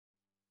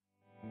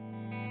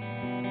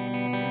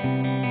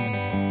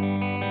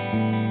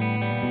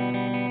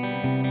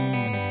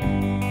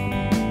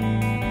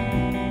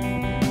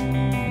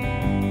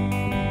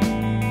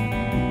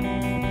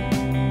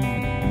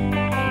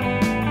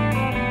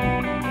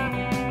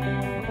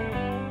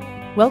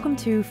Welcome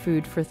to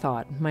Food for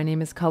Thought. My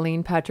name is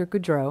Colleen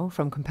Patrick-Goudreau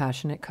from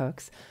Compassionate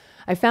Cooks.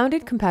 I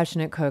founded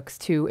Compassionate Cooks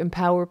to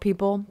empower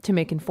people to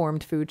make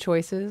informed food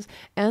choices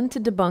and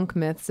to debunk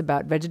myths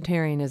about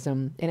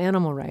vegetarianism and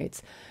animal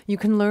rights. You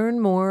can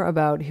learn more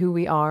about who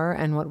we are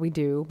and what we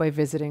do by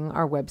visiting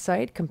our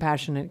website,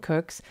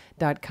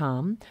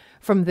 compassionatecooks.com.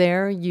 From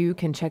there, you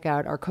can check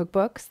out our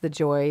cookbooks, The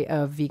Joy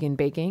of Vegan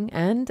Baking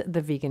and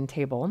The Vegan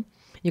Table.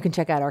 You can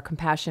check out our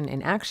Compassion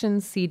in Action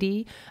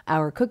CD,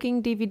 our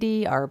cooking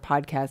DVD, our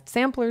podcast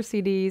sampler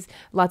CDs,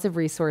 lots of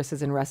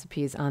resources and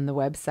recipes on the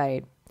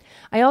website.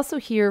 I also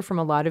hear from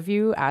a lot of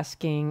you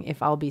asking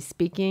if I'll be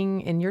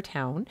speaking in your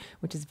town,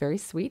 which is very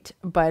sweet,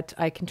 but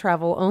I can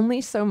travel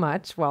only so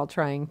much while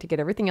trying to get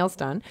everything else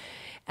done.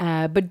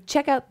 But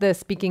check out the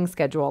speaking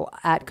schedule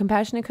at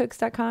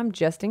compassionatecooks.com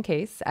just in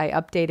case. I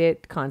update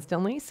it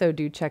constantly, so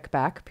do check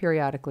back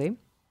periodically.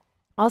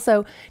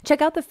 Also,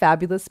 check out the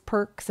fabulous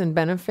perks and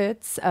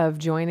benefits of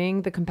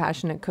joining the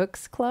Compassionate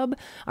Cooks Club.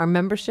 Our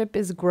membership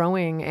is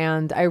growing,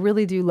 and I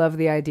really do love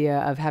the idea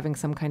of having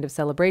some kind of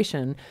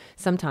celebration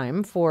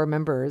sometime for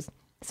members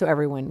so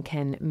everyone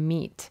can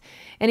meet.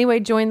 Anyway,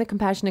 join the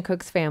Compassionate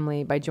Cooks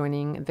family by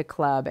joining the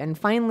club. And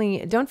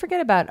finally, don't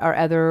forget about our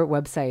other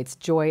websites,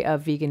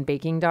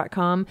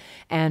 joyofveganbaking.com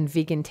and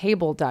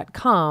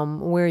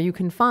vegantable.com, where you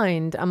can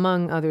find,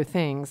 among other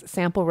things,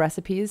 sample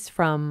recipes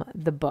from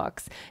the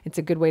books. It's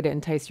a good way to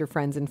entice your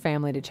friends and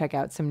family to check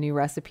out some new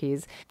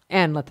recipes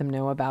and let them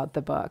know about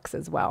the books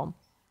as well.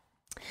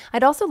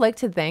 I'd also like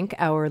to thank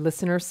our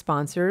listener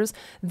sponsors,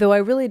 though I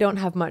really don't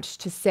have much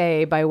to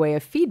say by way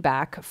of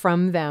feedback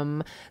from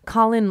them.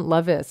 Colleen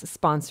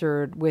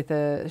sponsored with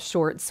a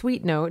short,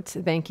 sweet note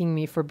thanking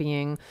me for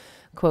being,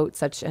 quote,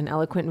 such an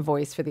eloquent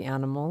voice for the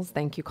animals.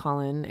 Thank you,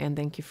 Colleen, and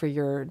thank you for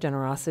your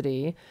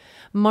generosity.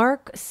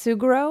 Mark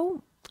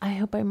Sugro, I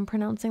hope I'm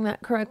pronouncing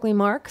that correctly.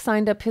 Mark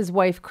signed up his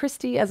wife,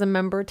 Christy, as a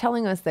member,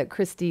 telling us that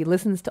Christy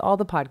listens to all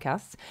the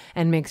podcasts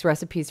and makes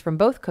recipes from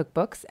both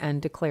cookbooks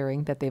and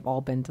declaring that they've all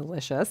been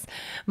delicious.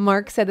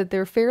 Mark said that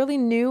they're fairly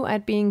new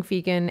at being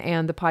vegan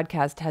and the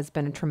podcast has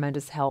been a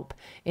tremendous help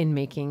in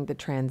making the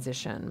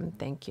transition.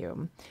 Thank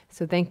you.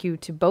 So thank you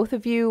to both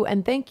of you,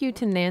 and thank you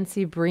to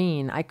Nancy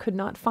Breen. I could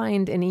not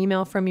find an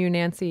email from you,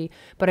 Nancy,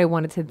 but I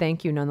wanted to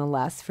thank you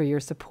nonetheless for your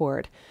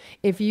support.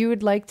 If you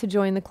would like to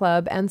join the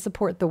club and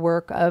support the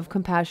work of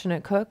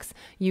Compassionate Cooks,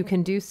 you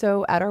can do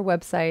so at our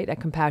website at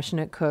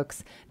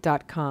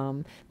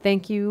compassionatecooks.com.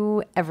 Thank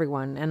you,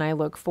 everyone, and I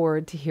look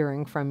forward to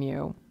hearing from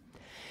you.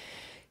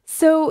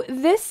 So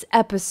this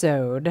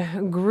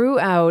episode grew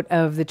out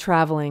of the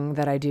traveling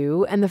that I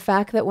do and the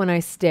fact that when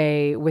I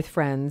stay with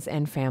friends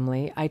and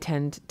family, I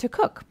tend to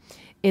cook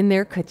in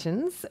their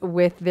kitchens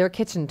with their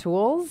kitchen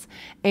tools.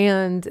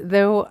 And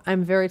though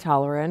I'm very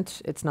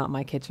tolerant, it's not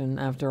my kitchen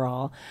after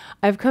all,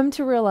 I've come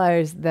to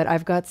realize that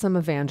I've got some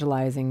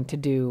evangelizing to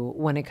do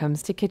when it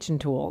comes to kitchen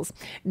tools,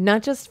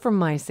 not just for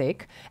my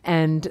sake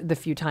and the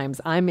few times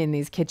I'm in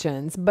these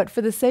kitchens, but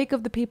for the sake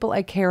of the people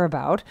I care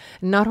about,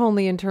 not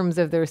only in terms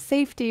of their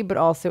safety, but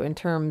also in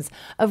terms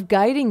of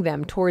guiding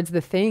them towards the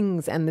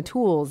things and the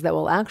tools that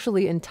will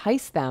actually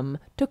entice them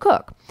to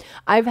cook.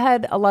 I've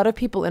had a lot of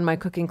people in my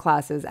cooking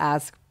classes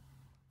ask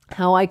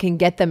how I can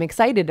get them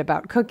excited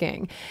about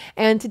cooking.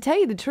 And to tell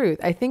you the truth,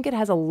 I think it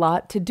has a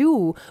lot to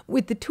do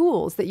with the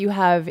tools that you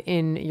have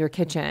in your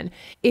kitchen.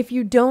 If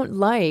you don't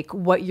like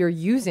what you're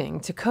using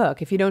to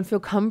cook, if you don't feel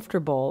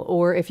comfortable,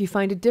 or if you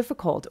find it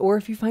difficult, or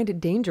if you find it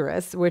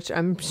dangerous, which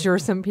I'm sure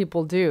some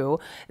people do,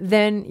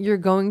 then you're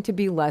going to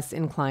be less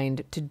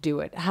inclined to do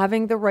it.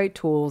 Having the right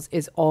tools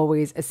is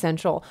always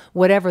essential,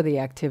 whatever the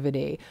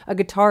activity. A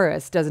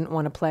guitarist doesn't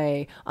want to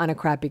play on a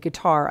crappy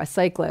guitar. A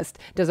cyclist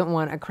doesn't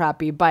want a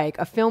crappy bike.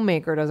 A filmmaker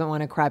doesn't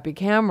want a crappy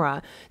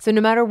camera. So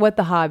no matter what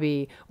the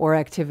hobby or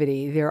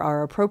activity, there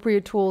are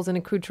appropriate tools and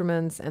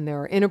accoutrements, and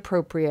there are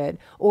inappropriate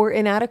or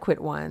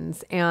inadequate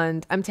ones.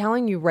 And I'm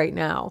telling you right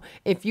now,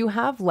 if you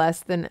have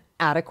less than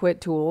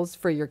adequate tools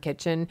for your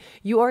kitchen,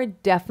 you are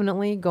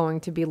definitely going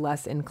to be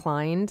less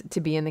inclined to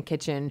be in the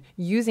kitchen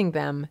using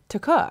them to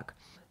cook.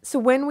 So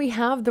when we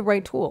have the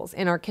right tools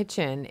in our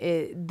kitchen,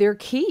 they're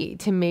key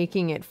to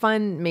making it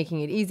fun,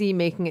 making it easy,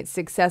 making it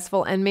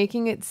successful, and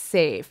making it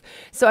safe.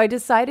 So I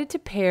decided to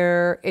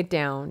pare it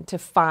down to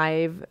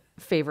 5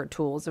 favorite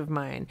tools of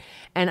mine.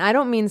 And I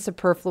don't mean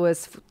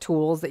superfluous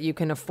tools that you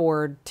can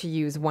afford to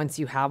use once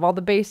you have all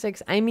the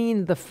basics. I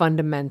mean the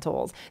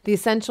fundamentals, the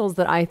essentials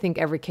that I think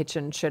every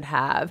kitchen should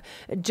have.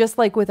 Just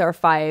like with our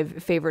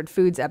 5 favorite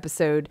foods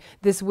episode,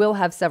 this will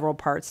have several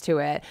parts to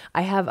it.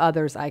 I have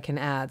others I can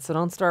add. So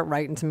don't start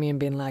writing to me and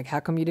being like,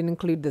 how come you didn't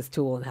include this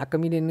tool? And how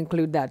come you didn't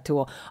include that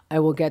tool? I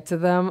will get to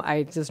them.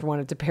 I just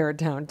wanted to pare it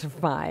down to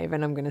 5,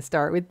 and I'm going to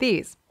start with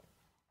these.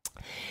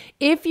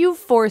 If you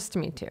forced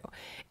me to,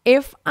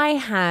 if I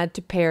had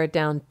to pare it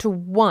down to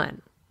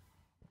one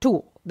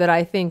tool that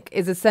I think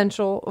is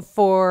essential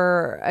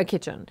for a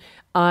kitchen,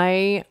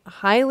 I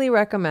highly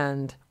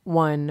recommend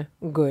one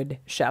good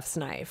chef's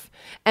knife.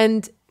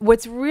 And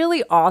what's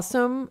really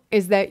awesome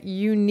is that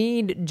you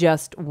need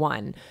just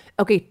one.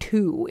 Okay,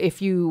 two if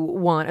you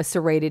want a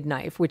serrated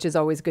knife, which is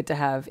always good to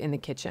have in the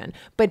kitchen.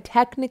 But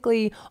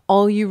technically,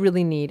 all you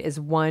really need is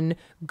one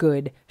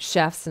good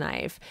chef's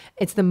knife.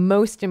 It's the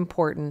most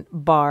important,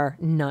 bar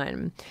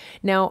none.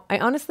 Now, I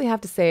honestly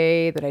have to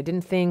say that I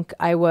didn't think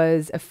I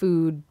was a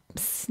food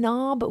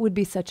snob would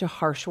be such a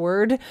harsh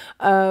word,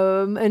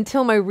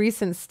 until my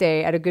recent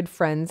stay at a good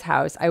friend's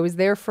house. I was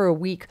there for a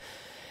week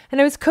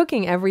and I was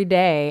cooking every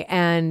day,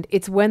 and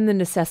it's when the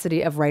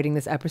necessity of writing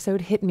this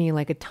episode hit me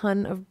like a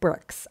ton of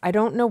bricks. I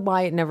don't know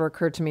why it never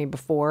occurred to me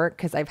before,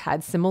 because I've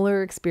had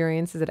similar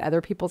experiences at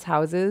other people's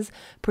houses,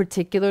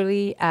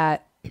 particularly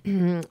at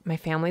my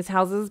family's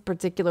houses,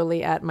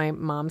 particularly at my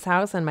mom's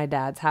house and my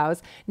dad's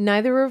house,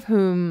 neither of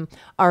whom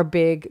are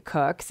big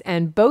cooks,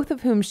 and both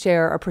of whom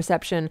share a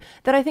perception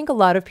that I think a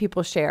lot of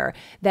people share,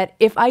 that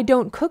if I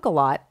don't cook a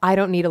lot, I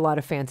don't need a lot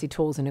of fancy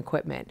tools and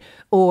equipment,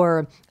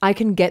 or I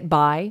can get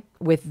by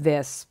with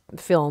this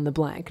fill in the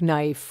blank,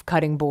 knife,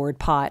 cutting board,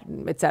 pot,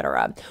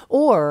 etc.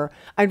 Or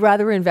I'd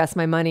rather invest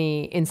my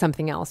money in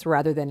something else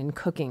rather than in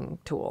cooking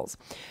tools.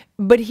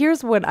 But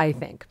here's what I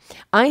think.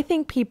 I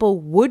think people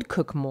would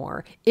cook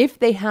more if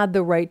they had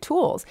the right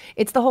tools.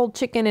 It's the whole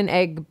chicken and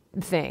egg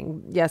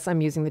thing. Yes,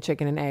 I'm using the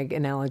chicken and egg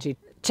analogy.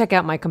 Check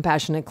out my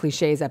Compassionate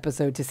Cliches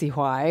episode to see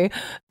why.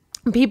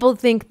 People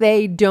think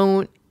they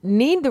don't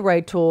need the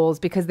right tools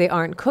because they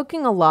aren't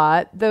cooking a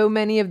lot, though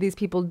many of these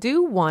people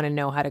do want to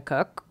know how to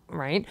cook,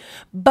 right?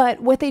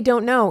 But what they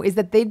don't know is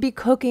that they'd be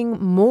cooking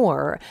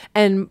more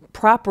and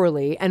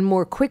properly and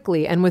more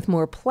quickly and with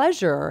more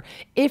pleasure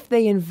if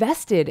they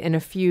invested in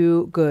a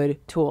few good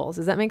tools.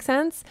 Does that make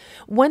sense?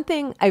 One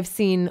thing I've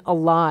seen a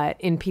lot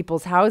in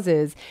people's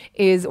houses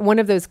is one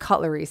of those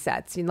cutlery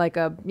sets, like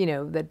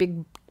that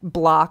big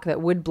block,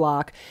 that wood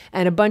block,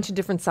 and a bunch of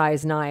different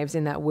size knives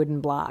in that wooden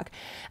block.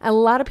 A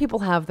lot of people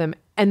have them,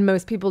 and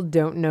most people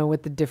don't know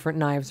what the different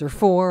knives are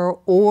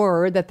for,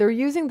 or that they're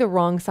using the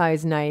wrong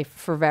size knife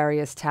for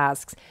various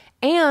tasks.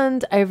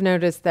 And I've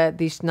noticed that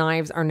these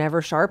knives are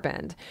never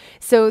sharpened.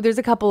 So there's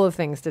a couple of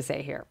things to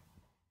say here.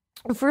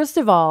 First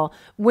of all,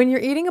 when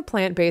you're eating a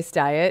plant-based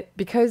diet,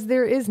 because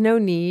there is no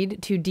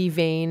need to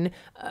devein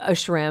a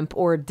shrimp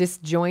or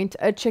disjoint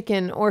a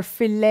chicken or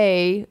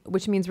fillet,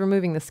 which means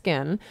removing the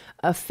skin,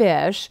 a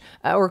fish,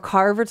 or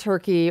carve a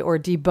turkey or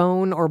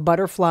debone or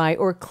butterfly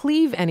or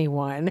cleave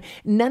anyone,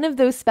 none of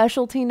those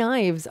specialty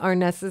knives are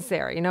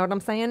necessary. You know what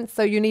I'm saying?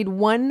 So you need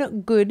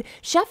one good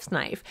chef's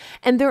knife.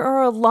 And there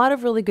are a lot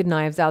of really good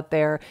knives out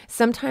there.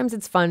 Sometimes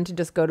it's fun to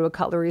just go to a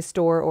cutlery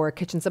store or a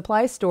kitchen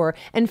supply store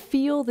and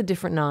feel the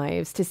different knives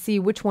to see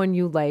which one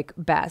you like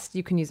best.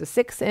 You can use a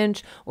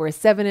 6-inch or a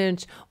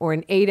 7-inch or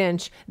an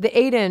 8-inch. The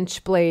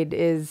 8-inch blade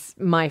is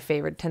my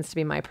favorite, tends to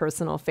be my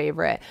personal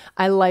favorite.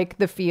 I like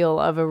the feel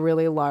of a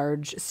really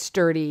large,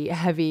 sturdy,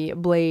 heavy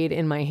blade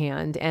in my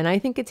hand. And I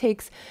think it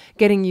takes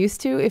getting used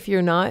to if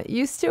you're not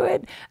used to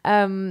it.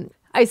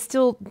 I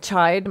still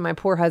chide my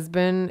poor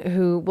husband,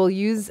 who will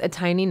use a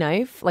tiny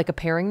knife, like a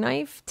paring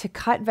knife, to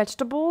cut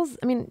vegetables.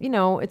 I mean,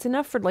 it's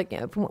enough for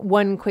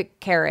one quick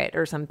carrot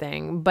or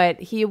something,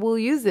 but he will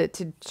use it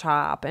to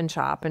chop and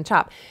chop and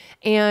chop.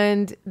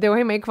 And though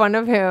I make fun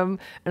of him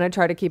and I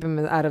try to keep him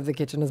out of the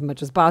kitchen as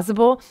much as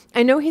possible,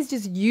 I know he's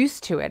just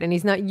used to it and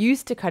he's not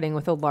used to cutting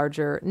with a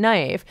larger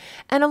knife.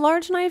 And a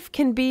large knife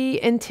can be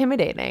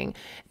intimidating.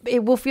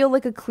 It will feel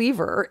like a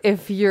cleaver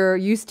if you're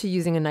used to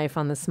using a knife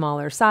on the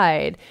smaller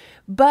side.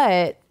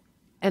 But,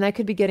 and I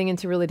could be getting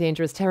into really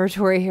dangerous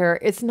territory here,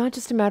 it's not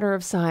just a matter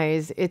of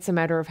size, it's a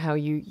matter of how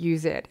you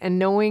use it. And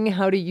knowing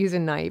how to use a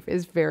knife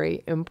is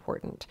very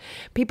important.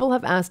 People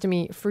have asked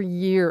me for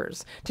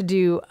years to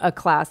do a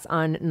class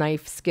on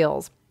knife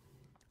skills.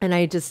 And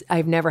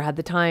I've never had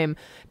the time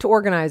to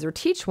organize or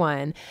teach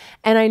one.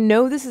 And I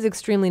know this is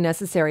extremely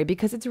necessary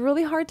because it's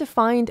really hard to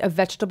find a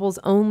vegetables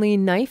only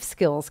knife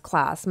skills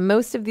class.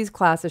 Most of these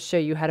classes show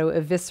you how to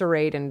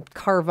eviscerate and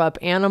carve up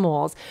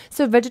animals.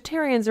 So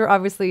vegetarians are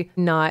obviously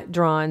not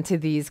drawn to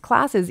these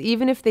classes,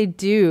 even if they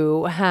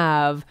do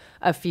have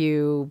a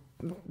few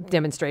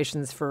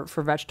demonstrations for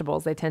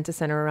vegetables. They tend to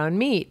center around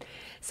meat.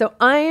 So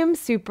I am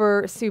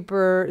super,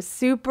 super,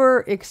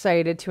 super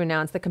excited to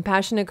announce that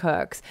Compassionate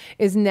Cooks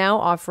is now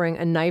offering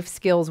a Knife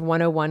Skills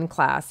 101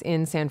 class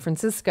in San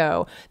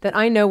Francisco that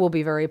I know will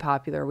be very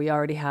popular. We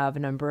already have a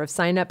number of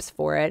signups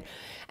for it,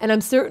 and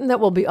I'm certain that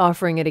we'll be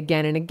offering it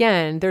again and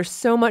again. There's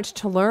so much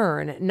to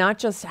learn, not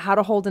just how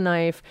to hold a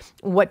knife,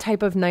 what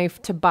type of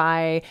knife to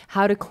buy,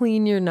 how to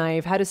clean your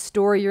knife, how to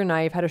store your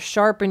knife, how to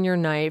sharpen your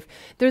knife.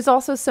 There's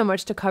also so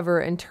much to cover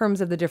in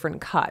terms of the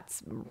different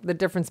cuts, the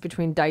difference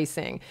between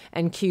dicing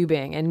and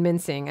cubing and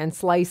mincing and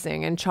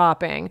slicing and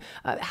chopping,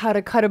 how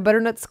to cut a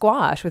butternut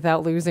squash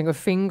without losing a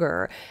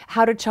finger,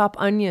 how to chop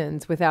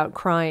onions without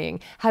crying,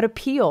 how to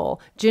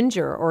peel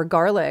ginger or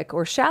garlic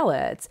or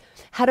shallots,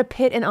 how to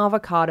pit an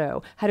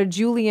avocado, how to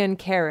julienne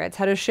carrots,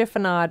 how to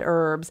chiffonade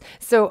herbs.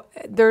 So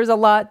there's a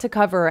lot to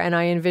cover, and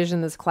I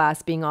envision this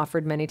class being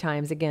offered many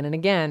times again and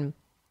again.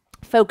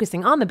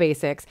 focusing on the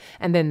basics,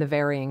 and then the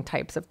varying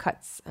types of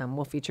cuts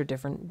will feature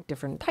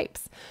different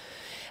types.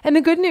 And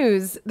the good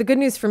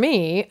news for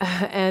me,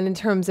 and in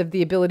terms of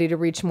the ability to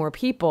reach more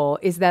people,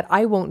 is that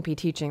I won't be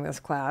teaching this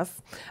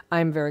class.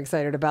 I'm very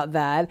excited about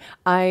that.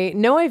 I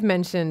know I've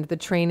mentioned the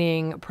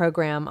training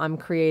program I'm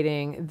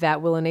creating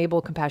that will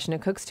enable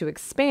compassionate cooks to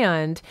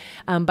expand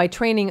by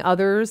training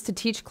others to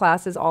teach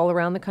classes all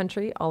around the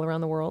country, all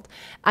around the world.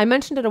 I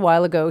mentioned it a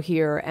while ago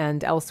here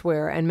and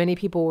elsewhere, and many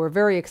people were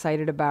very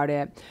excited about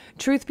it.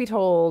 Truth be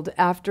told,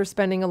 after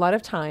spending a lot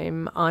of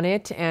time on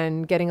it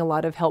and getting a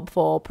lot of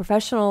helpful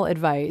professional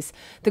advice,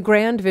 the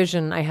grand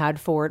vision I had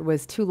for it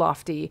was too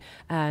lofty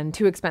and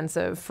too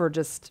expensive for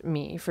just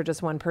me, for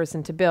just one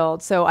person to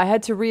build. So I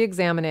had to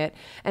re-examine it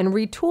and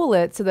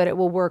retool it so that it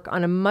will work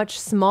on a much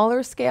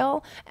smaller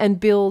scale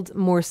and build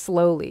more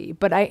slowly.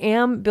 But I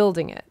am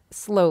building it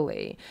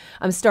slowly.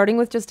 I'm starting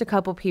with just a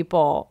couple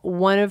people,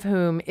 one of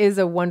whom is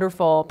a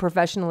wonderful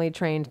professionally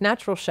trained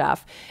natural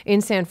chef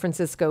in San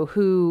Francisco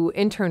who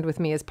interned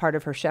with me as part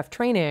of her chef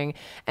training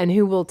and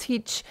who will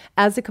teach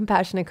as a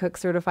Compassionate Cook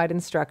certified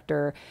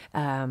instructor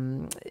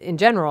in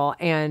general.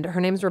 And her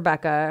name's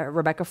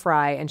Rebecca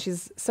Fry, and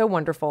she's so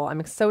wonderful.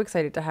 I'm so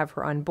excited to have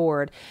her on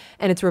board.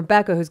 And it's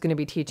Rebecca who's going to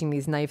be teaching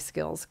these knife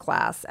skills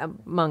class,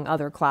 among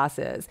other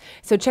classes.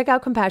 So check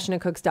out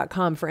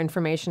CompassionateCooks.com for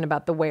information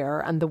about the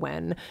where and the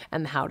when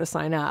and how to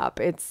sign up.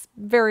 It's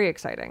very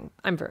exciting.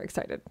 I'm very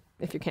excited,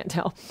 if you can't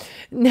tell.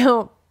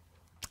 Now,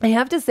 I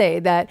have to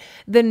say that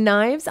the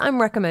knives I'm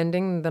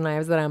recommending, the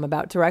knives that I'm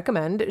about to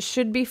recommend,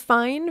 should be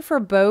fine for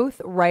both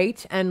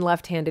right and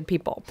left-handed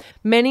people.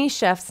 Many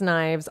chefs'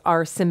 knives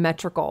are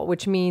symmetrical,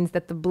 which means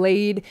that the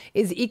blade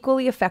is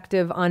equally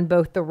effective on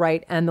both the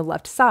right and the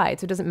left side.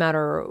 So it doesn't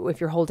matter if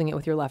you're holding it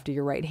with your left or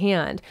your right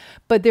hand.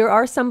 But there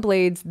are some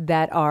blades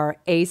that are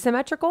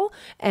asymmetrical,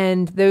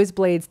 and those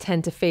blades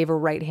tend to favor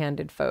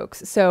right-handed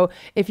folks. So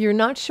if you're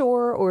not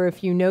sure, or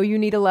if you know you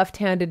need a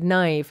left-handed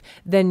knife,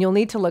 then you'll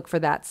need to look for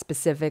that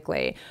specifically.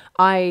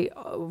 I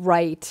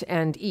write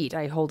and eat.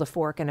 I hold a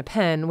fork and a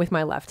pen with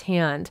my left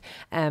hand,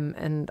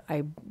 and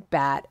I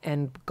bat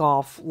and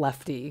golf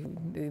lefty,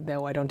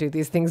 though I don't do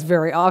these things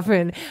very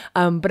often.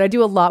 But I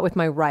do a lot with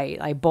my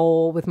right. I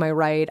bowl with my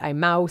right. I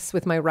mouse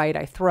with my right.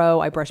 I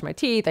throw. I brush my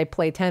teeth. I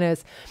play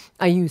tennis.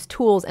 I use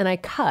tools, and I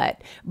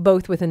cut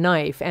both with a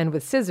knife and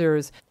with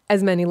scissors,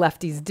 as many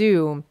lefties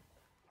do,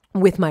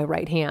 with my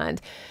right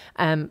hand.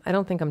 I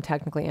don't think I'm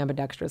technically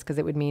ambidextrous because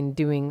it would mean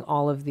doing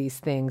all of these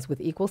things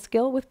with equal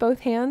skill with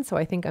both hands. So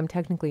I think I'm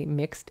technically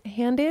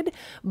mixed-handed.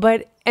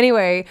 But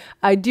anyway,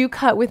 I do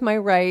cut with my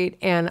right,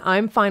 and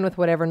I'm fine with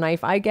whatever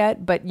knife I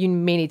get, but you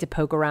may need to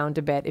poke around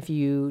a bit if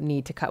you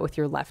need to cut with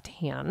your left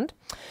hand.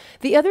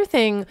 The other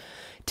thing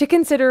to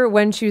consider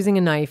when choosing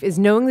a knife is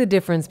knowing the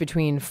difference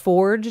between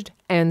forged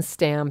and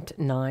stamped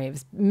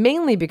knives,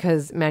 mainly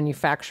because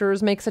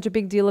manufacturers make such a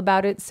big deal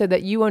about it, so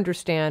that you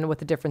understand what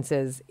the difference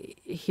is.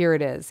 Here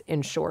it is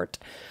in short.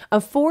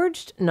 A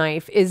forged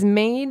knife is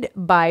made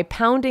by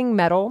pounding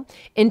metal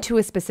into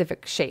a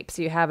specific shape.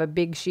 So you have a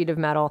big sheet of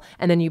metal,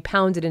 and then you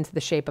pound it into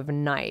the shape of a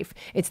knife.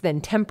 It's then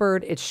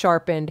tempered, it's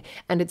sharpened,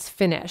 and it's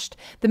finished.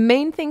 The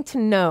main thing to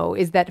know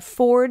is that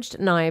forged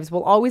knives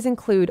will always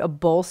include a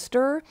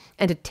bolster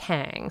and a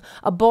tang.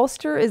 A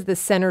bolster is the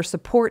center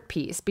support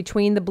piece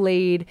between the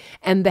blade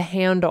and the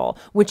handle,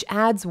 which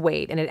adds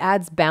weight and it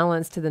adds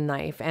balance to the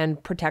knife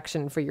and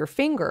protection for your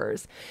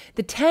fingers.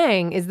 The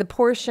tang is the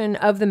portion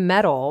of the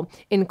metal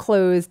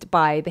enclosed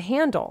by the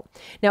handle.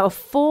 Now, a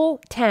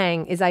full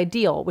tang is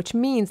ideal, which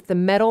means the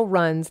metal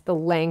runs the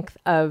length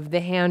of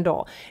the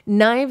handle.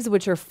 Knives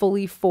which are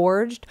fully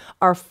forged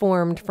are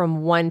formed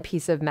from one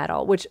piece of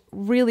metal, which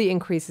really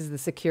increases the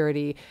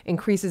security,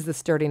 increases the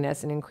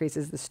sturdiness, and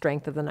increases the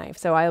strength of the knife.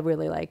 So I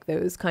really like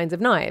those kinds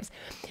of knives.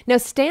 Now,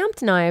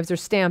 stamped knives are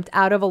stamped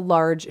out of a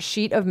large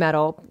sheet of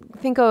metal.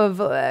 Think of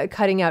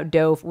cutting out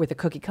dough with a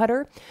cookie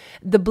cutter.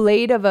 The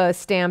blade of a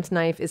stamped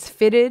knife is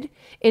fitted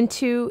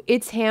into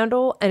its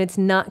handle, and it's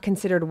not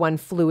considered one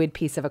fluid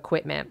piece of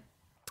equipment.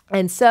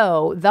 And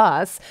so,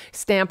 thus,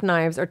 stamped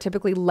knives are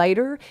typically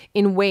lighter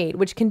in weight,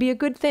 which can be a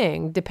good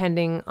thing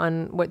depending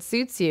on what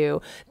suits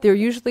you. They're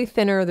usually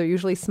thinner, they're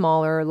usually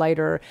smaller,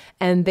 lighter,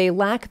 and they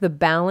lack the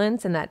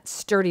balance and that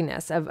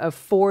sturdiness of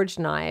forged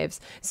knives.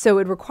 So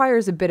it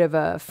requires a bit of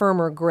a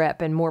firmer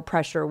grip and more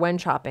pressure when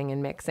chopping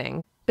and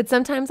mixing. But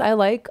sometimes I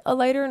like a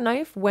lighter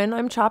knife when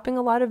I'm chopping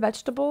a lot of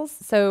vegetables.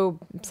 So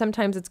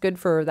sometimes it's good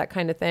for that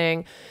kind of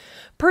thing.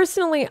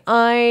 Personally,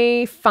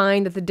 I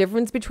find that the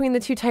difference between the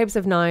two types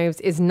of knives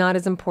is not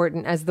as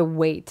important as the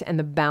weight and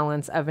the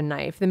balance of a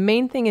knife. The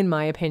main thing, in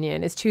my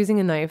opinion, is choosing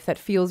a knife that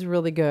feels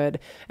really good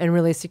and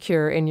really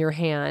secure in your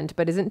hand,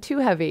 but isn't too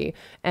heavy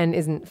and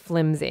isn't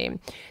flimsy.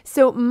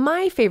 So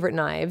my favorite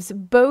knives,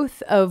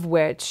 both of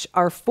which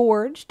are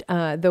forged,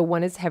 though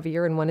one is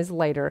heavier and one is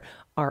lighter,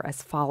 are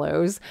as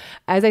follows.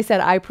 As I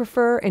said, I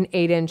prefer an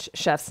 8-inch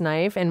chef's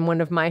knife, and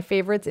one of my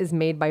favorites is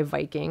made by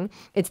Viking.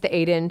 It's the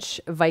 8-inch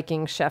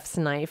Viking chef's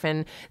knife knife.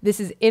 And this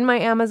is in my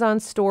Amazon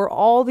store.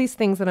 All these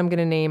things that I'm going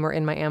to name are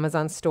in my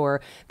Amazon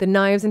store. The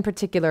knives in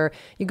particular,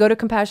 you go to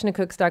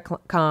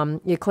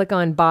compassionatecooks.com, you click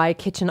on buy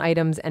kitchen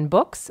items and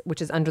books,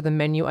 which is under the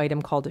menu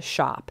item called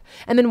shop.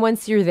 And then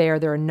once you're there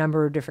are a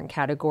number of different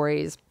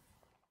categories.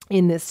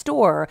 In this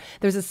store,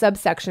 there's a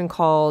subsection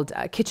called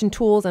kitchen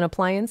tools and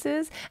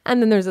appliances, and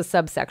then there's a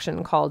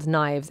subsection called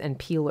knives and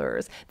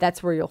peelers.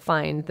 That's where you'll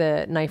find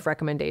the knife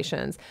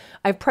recommendations.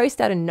 I've priced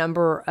out a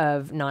number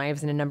of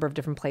knives in a number of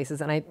different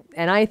places, and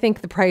I think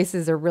the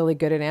prices are really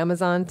good at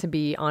Amazon, to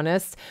be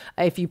honest.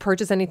 If you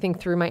purchase anything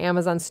through my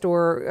Amazon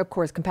store, of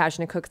course,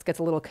 Compassionate Cooks gets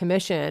a little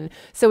commission,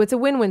 so it's a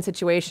win-win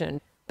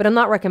situation. But I'm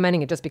not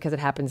recommending it just because it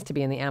happens to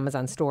be in the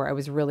Amazon store. I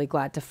was really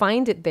glad to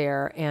find it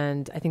there,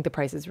 and I think the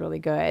price is really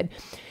good.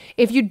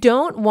 If you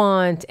don't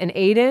want an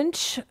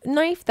 8-inch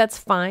knife, that's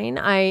fine.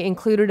 I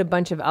included a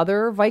bunch of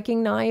other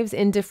Viking knives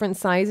in different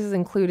sizes,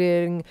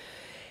 including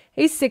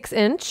a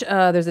 6-inch,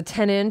 there's a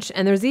 10-inch,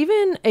 and there's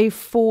even a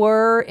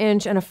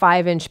 4-inch and a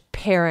 5-inch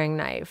paring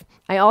knife.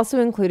 I also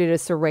included a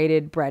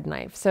serrated bread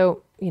knife.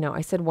 So,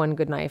 I said one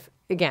good knife.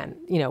 Again,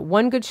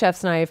 one good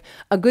chef's knife,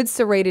 a good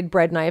serrated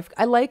bread knife.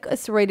 I like a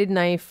serrated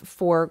knife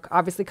for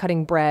obviously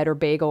cutting bread or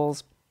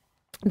bagels,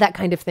 that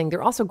kind of thing.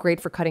 They're also great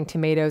for cutting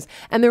tomatoes,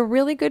 and they're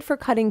really good for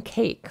cutting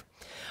cake.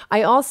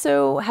 I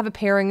also have a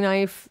paring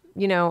knife.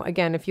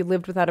 Again, if you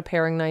lived without a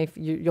paring knife,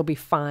 you'll be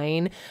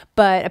fine.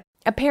 But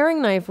a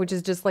paring knife, which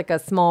is just like a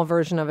small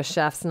version of a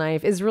chef's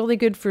knife, is really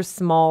good for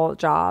small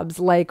jobs,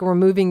 like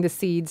removing the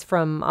seeds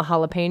from a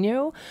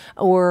jalapeno,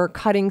 or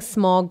cutting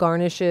small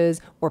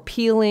garnishes, or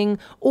peeling,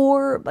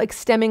 or like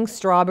stemming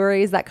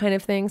strawberries, that kind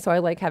of thing. So I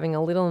like having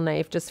a little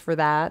knife just for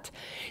that.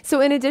 So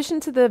in addition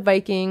to the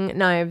Viking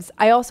knives,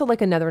 I also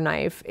like another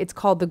knife. It's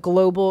called the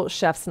Global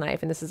Chef's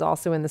Knife, and this is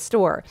also in the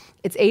store.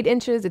 It's 8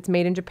 inches. It's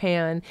made in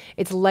Japan.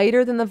 It's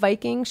lighter than the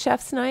Viking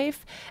chef's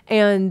knife,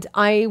 and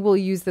I will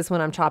use this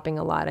when I'm chopping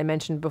a lot. I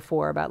mentioned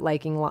before about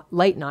liking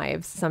light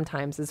knives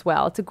sometimes as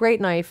well. It's a great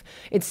knife.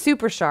 It's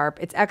super sharp.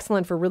 It's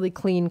excellent for really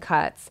clean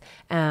cuts.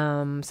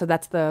 So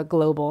that's the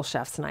Global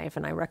Chef's Knife,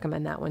 and I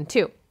recommend that one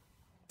too.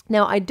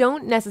 Now, I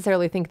don't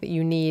necessarily think that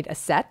you need a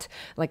set.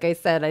 Like I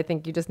said, I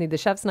think you just need the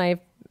chef's knife,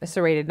 a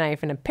serrated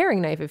knife, and a paring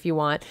knife if you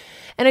want.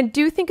 And I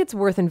do think it's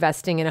worth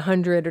investing in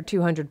 $100 or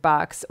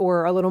 $200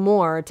 or a little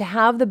more to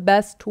have the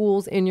best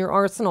tools in your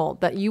arsenal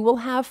that you will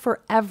have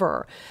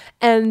forever.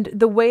 And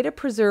the way to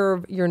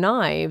preserve your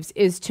knives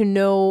is to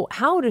know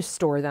how to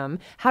store them,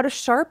 how to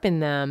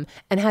sharpen them,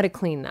 and how to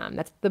clean them.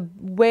 That's the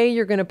way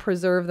you're going to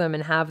preserve them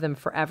and have them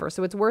forever.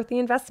 So it's worth the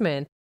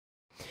investment.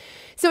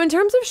 So in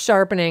terms of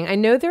sharpening, I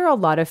know there are a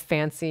lot of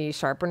fancy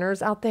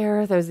sharpeners out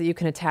there, those that you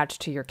can attach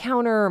to your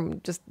counter.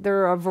 There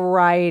are a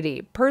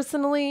variety.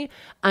 Personally,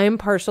 I'm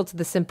partial to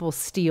the simple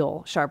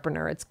steel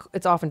sharpener.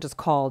 It's often just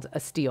called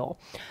a steel.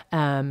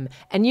 And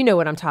you know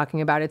what I'm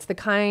talking about. It's the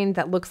kind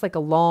that looks like a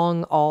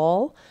long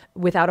awl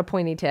without a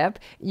pointy tip.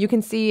 You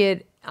can see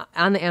it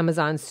on the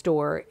Amazon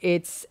store.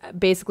 It's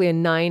basically a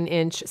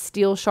 9-inch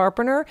steel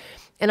sharpener,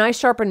 and I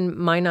sharpen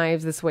my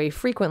knives this way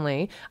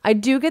frequently. I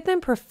do get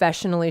them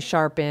professionally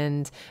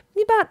sharpened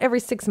about every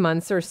 6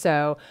 months or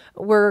so.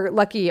 We're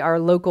lucky our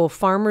local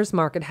farmer's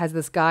market has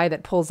this guy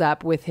that pulls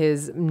up with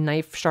his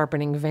knife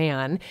sharpening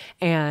van,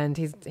 and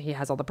he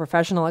has all the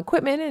professional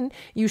equipment, and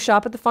you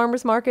shop at the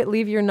farmer's market,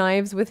 leave your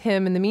knives with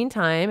him in the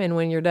meantime, and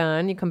when you're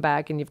done, you come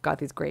back and you've got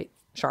these great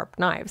sharp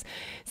knives.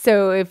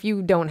 So if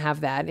you don't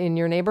have that in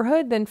your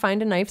neighborhood, then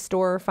find a knife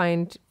store,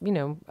 find,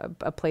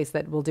 a place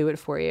that will do it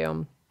for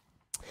you.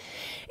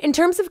 In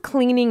terms of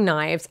cleaning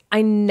knives,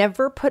 I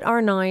never put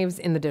our knives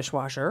in the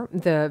dishwasher.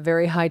 The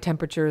very high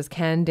temperatures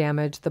can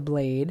damage the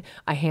blade.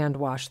 I hand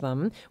wash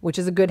them, which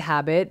is a good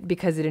habit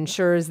because it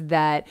ensures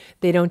that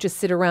they don't just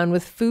sit around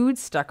with food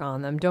stuck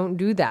on them. Don't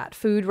do that.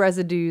 Food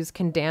residues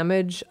can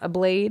damage a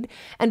blade.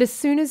 And as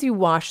soon as you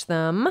wash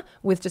them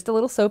with just a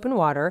little soap and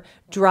water,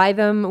 dry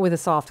them with a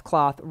soft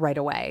cloth right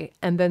away,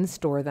 and then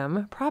store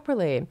them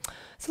properly.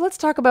 So let's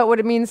talk about what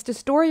it means to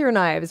store your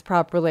knives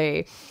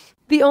properly.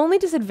 The only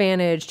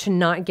disadvantage to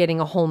not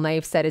getting a whole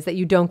knife set is that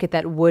you don't get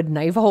that wood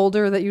knife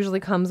holder that usually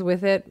comes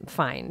with it.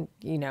 Fine.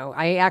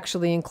 I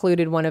actually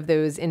included one of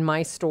those in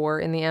my store,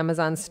 in the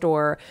Amazon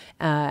store.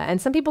 And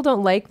some people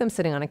don't like them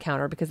sitting on a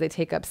counter because they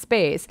take up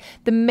space.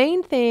 The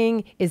main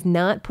thing is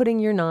not putting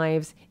your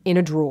knives in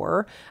a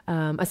drawer.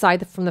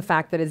 Aside from the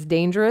fact that it's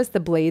dangerous, the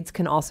blades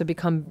can also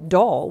become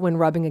dull when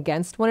rubbing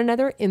against one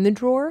another in the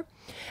drawer.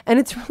 And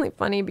it's really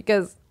funny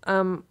because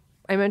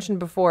I mentioned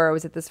before I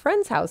was at this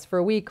friend's house for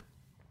a week.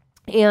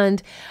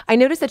 And I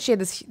noticed that she had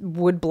this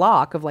wood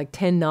block of like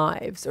 10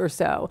 knives or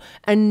so,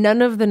 and none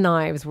of the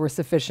knives were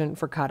sufficient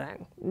for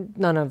cutting.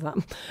 None of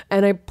them.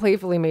 And I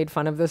playfully made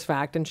fun of this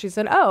fact. And she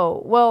said,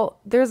 "Oh,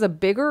 well, there's a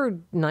bigger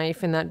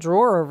knife in that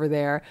drawer over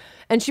there."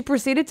 And she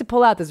proceeded to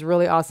pull out this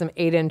really awesome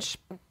 8-inch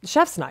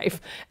chef's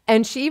knife.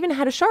 And she even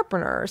had a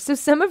sharpener. So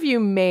some of you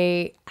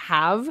may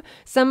have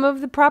some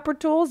of the proper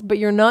tools, but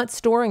you're not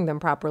storing them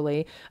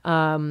properly,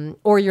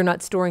 or you're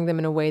not storing them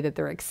in a way that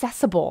they're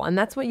accessible. And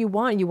that's what you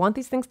want. You want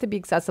these things to be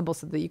accessible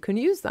so that you can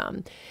use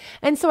them.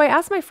 And so I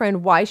asked my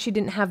friend why she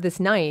didn't have this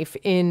knife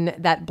in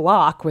that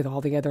block with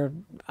all the other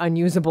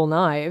unusable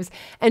knives.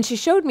 And she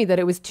showed me that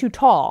it was too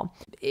tall.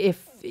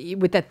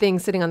 With that thing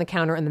sitting on the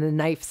counter and then the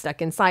knife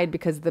stuck inside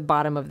because the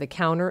bottom of the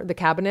counter, the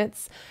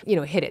cabinets,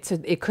 hit it. So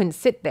it couldn't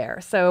sit there.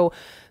 So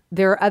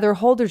there are other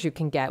holders you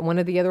can get. One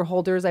of the other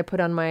holders I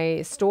put on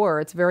my store,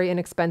 it's very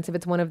inexpensive.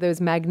 It's one of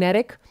those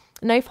magnetic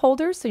knife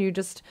holders. So you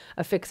just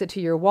affix it to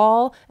your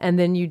wall and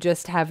then you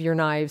just have your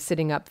knives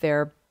sitting up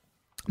there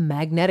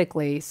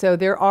magnetically. So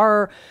there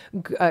are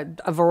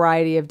a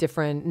variety of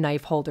different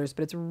knife holders,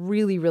 but it's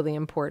really, really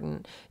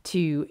important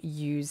to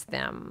use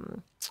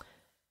them.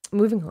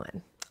 Moving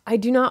on. I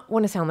do not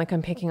want to sound like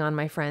I'm picking on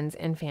my friends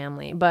and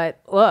family,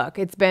 but look,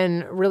 it's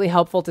been really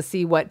helpful to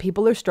see what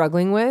people are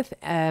struggling with,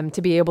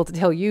 to be able to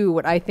tell you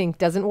what I think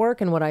doesn't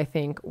work and what I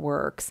think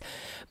works.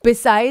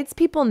 Besides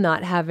people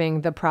not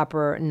having the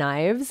proper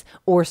knives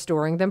or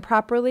storing them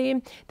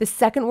properly, the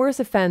second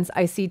worst offense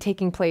I see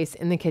taking place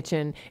in the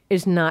kitchen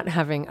is not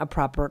having a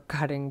proper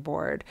cutting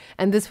board.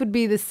 And this would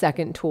be the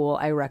second tool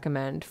I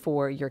recommend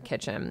for your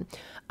kitchen.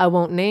 I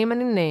won't name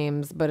any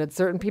names, but at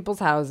certain people's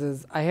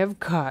houses, I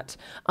have cut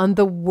on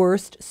the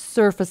worst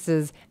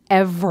surfaces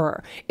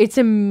ever. It's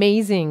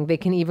amazing they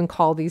can even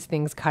call these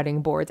things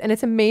cutting boards. And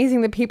it's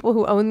amazing that people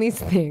who own these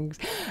things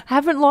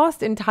haven't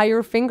lost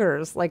entire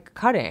fingers like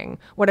cutting.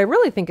 What I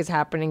really think is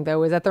happening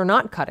though is that they're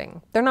not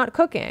cutting. They're not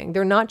cooking.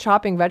 They're not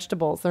chopping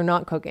vegetables. They're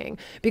not cooking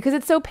because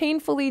it's so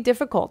painfully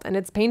difficult and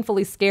it's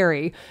painfully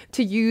scary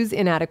to use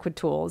inadequate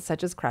tools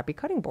such as crappy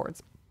cutting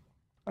boards.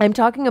 I'm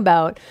talking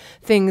about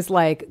things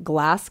like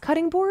glass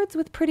cutting boards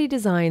with pretty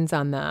designs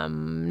on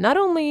them. Not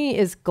only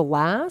is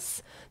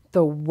glass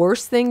the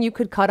worst thing you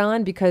could cut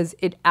on because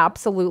it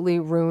absolutely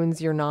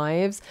ruins your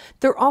knives,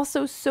 they're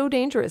also so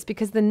dangerous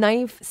because the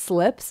knife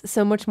slips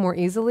so much more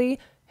easily.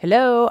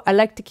 Hello, I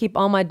like to keep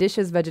all my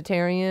dishes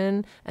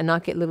vegetarian and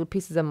not get little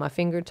pieces of my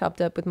finger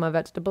chopped up with my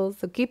vegetables.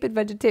 So keep it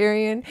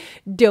vegetarian.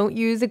 Don't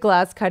use a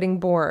glass cutting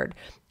board.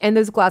 And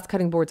those glass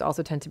cutting boards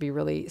also tend to be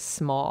really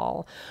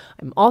small.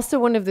 I'm also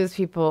one of those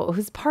people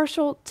who's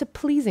partial to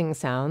pleasing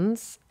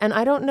sounds. And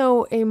I don't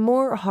know a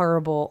more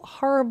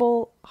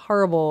horrible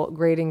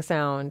grating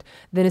sound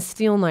than a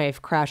steel knife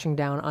crashing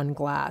down on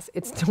glass.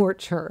 It's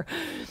torture.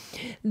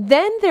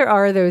 Then there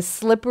are those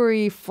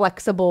slippery,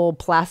 flexible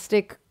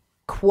plastic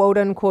quote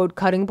unquote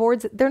cutting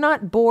boards. They're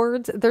not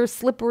boards. They're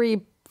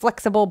slippery,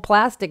 flexible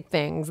plastic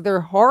things.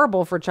 They're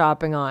horrible for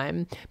chopping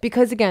on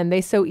because again,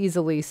 they so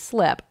easily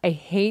slip. I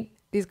hate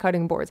these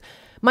cutting boards.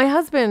 My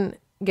husband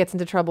gets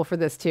into trouble for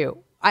this too.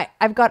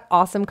 I've got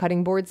awesome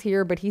cutting boards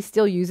here, but he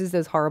still uses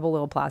those horrible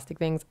little plastic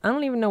things. I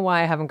don't even know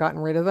why I haven't gotten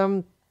rid of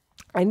them.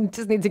 I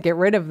just need to get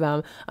rid of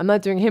them. I'm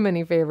not doing him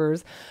any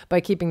favors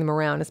by keeping them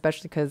around,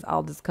 especially because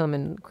I'll just come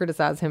and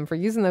criticize him for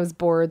using those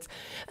boards.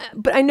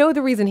 But I know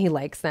the reason he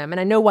likes them, and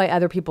I know why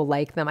other people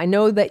like them. I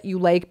know that you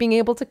like being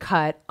able to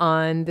cut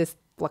on this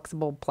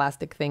flexible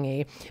plastic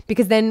thingy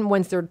because then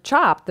once they're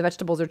chopped, the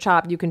vegetables are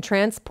chopped, you can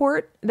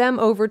transport them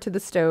over to the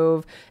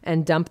stove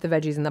and dump the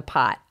veggies in the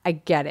pot. I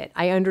get it.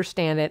 I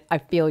understand it. I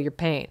feel your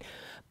pain.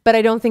 But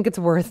I don't think it's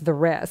worth the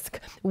risk.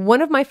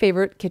 One of my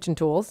favorite kitchen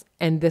tools,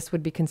 and this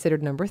would be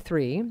considered number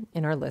 3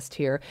 in our list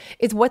here,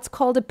 is what's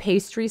called a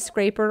pastry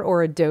scraper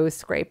or a dough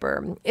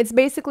scraper. It's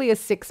basically a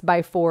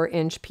 6x4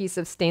 inch piece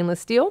of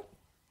stainless steel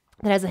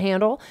that has a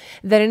handle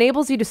that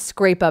enables you to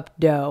scrape up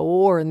dough,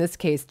 or in this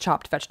case,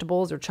 chopped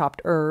vegetables or chopped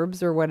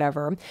herbs or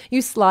whatever.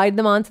 You slide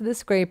them onto the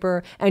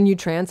scraper and you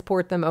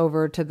transport them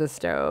over to the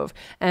stove.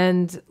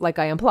 And like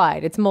I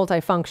implied, it's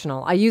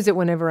multifunctional. I use it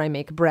whenever I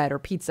make bread or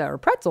pizza or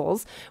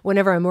pretzels,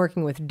 whenever I'm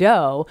working with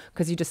dough,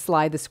 because you just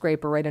slide the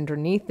scraper right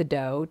underneath the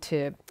dough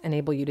to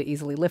enable you to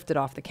easily lift it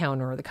off the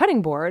counter or the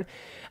cutting board.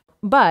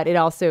 But it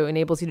also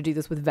enables you to do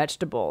this with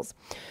vegetables.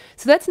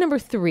 So that's number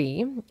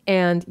 3.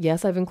 And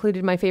yes, I've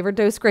included my favorite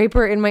dough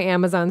scraper in my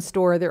Amazon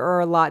store. There are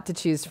a lot to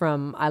choose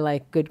from. I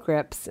like Good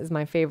Grips is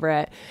my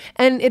favorite.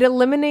 And it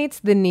eliminates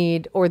the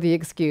need or the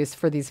excuse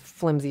for these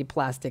flimsy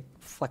plastic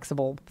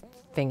flexible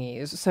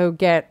thingies. So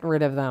get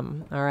rid of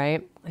them. All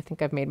right. I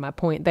think I've made my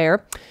point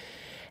there.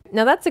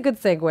 Now that's a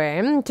good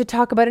segue to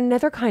talk about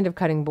another kind of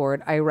cutting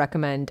board I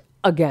recommend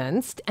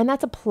against, and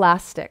that's a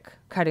plastic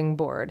cutting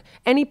board,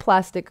 any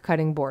plastic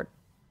cutting board.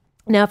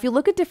 Now, if you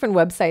look at different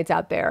websites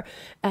out there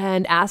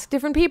and ask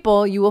different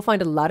people, you will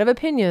find a lot of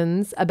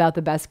opinions about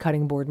the best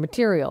cutting board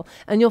material,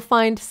 and you'll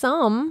find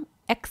some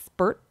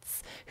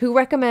experts who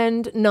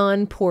recommend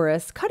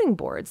non-porous cutting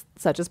boards,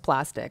 such as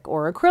plastic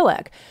or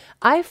acrylic.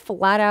 I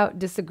flat out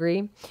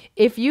disagree.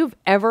 If you've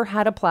ever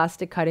had a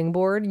plastic cutting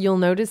board, you'll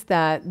notice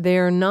that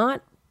they're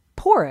not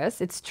porous,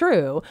 it's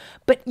true,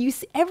 but you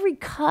see every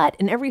cut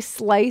and every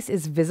slice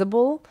is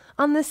visible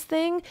on this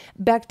thing.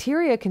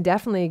 Bacteria can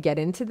definitely get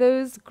into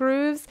those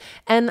grooves.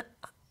 And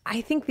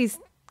I think these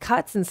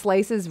cuts and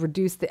slices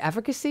reduce the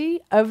efficacy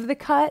of the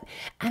cut.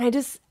 And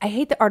I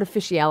hate the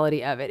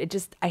artificiality of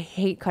it. I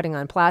hate cutting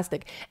on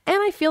plastic.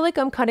 And I feel like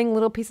I'm cutting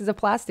little pieces of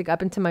plastic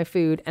up into my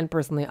food. And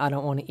personally, I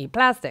don't want to eat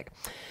plastic.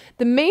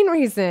 The main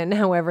reason,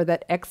 however,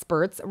 that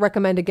experts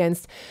recommend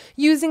against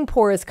using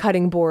porous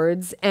cutting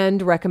boards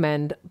and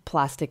recommend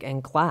plastic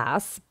and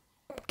glass,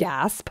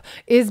 gasp,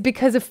 is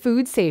because of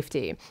food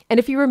safety. And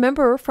if you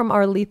remember from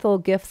our Lethal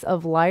Gifts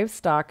of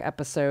Livestock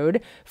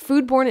episode,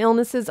 foodborne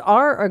illnesses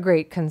are a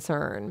great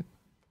concern.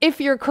 If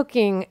you're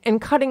cooking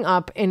and cutting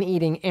up and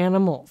eating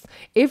animals,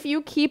 if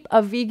you keep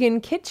a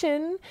vegan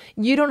kitchen,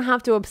 you don't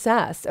have to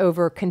obsess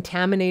over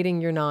contaminating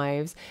your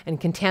knives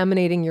and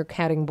contaminating your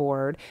cutting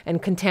board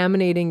and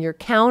contaminating your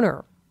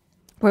counter.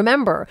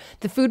 Remember,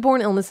 the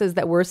foodborne illnesses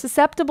that we're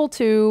susceptible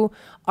to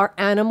are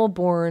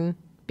animal-borne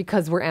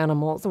because we're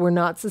animals. We're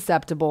not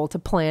susceptible to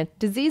plant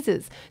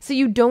diseases. So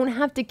you don't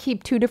have to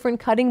keep two different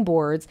cutting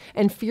boards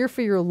and fear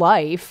for your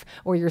life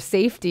or your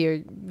safety or,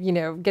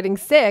 getting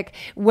sick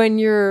when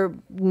you're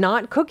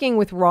not cooking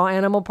with raw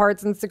animal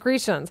parts and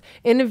secretions.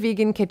 In a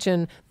vegan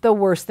kitchen, the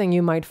worst thing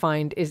you might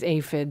find is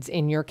aphids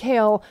in your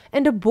kale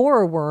and a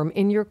borer worm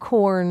in your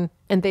corn,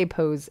 and they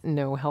pose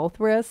no health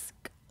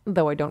risk,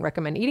 though I don't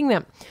recommend eating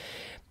them.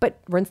 But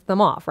rinse them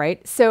off,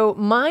 right? So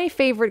my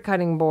favorite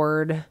cutting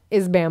board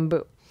is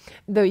bamboo,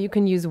 though you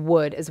can use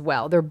wood as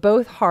well. They're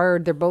both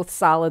hard, they're both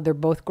solid, they're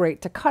both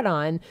great to cut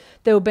on,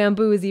 though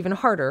bamboo is even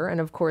harder.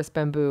 And of course,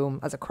 bamboo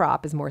as a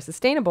crop is more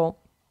sustainable.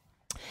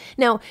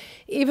 Now,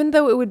 even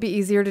though it would be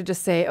easier to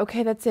just say,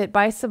 okay, that's it,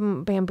 buy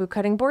some bamboo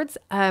cutting boards,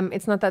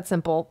 it's not that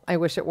simple. I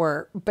wish it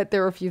were, but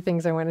there are a few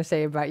things I want to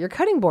say about your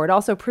cutting board,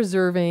 also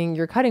preserving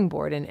your cutting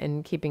board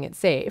and keeping it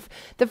safe.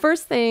 The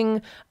first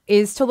thing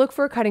is to look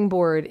for a cutting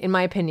board, in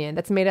my opinion,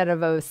 that's made out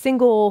of a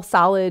single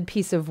solid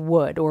piece of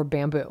wood or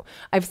bamboo.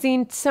 I've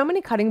seen so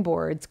many cutting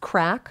boards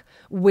crack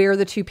where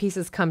the two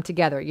pieces come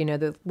together.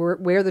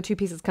 Where the two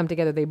pieces come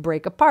together, they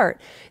break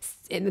apart.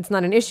 And it's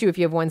not an issue if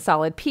you have one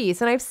solid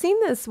piece. And I've seen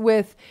this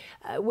with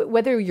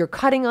whether you're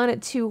cutting on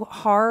it too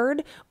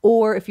hard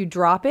or if you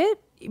drop it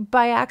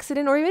by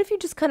accident, or even if you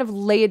just kind of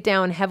lay it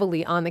down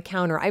heavily on the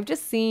counter. I've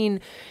just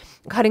seen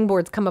cutting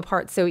boards come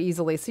apart so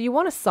easily. So you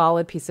want a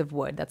solid piece of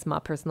wood. That's my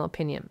personal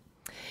opinion.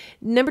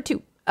 Number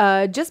 2.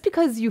 Just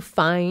because you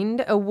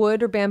find a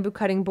wood or bamboo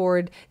cutting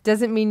board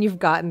doesn't mean you've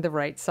gotten the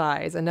right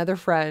size. Another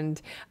friend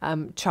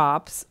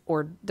chops,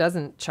 or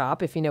doesn't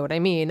chop, if you know what I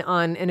mean,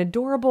 on an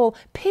adorable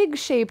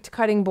pig-shaped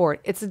cutting board.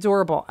 It's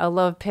adorable. I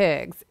love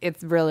pigs.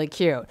 It's really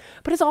cute.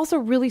 But it's also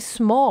really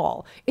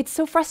small. It's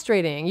so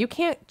frustrating. You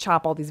can't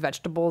chop all these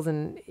vegetables,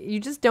 and you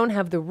just don't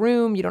have the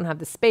room. You don't have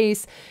the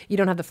space. You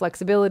don't have the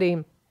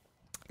flexibility.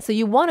 So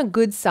you want a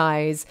good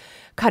size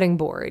cutting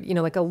board,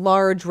 like a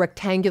large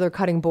rectangular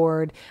cutting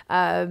board,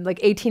 like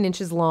 18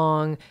 inches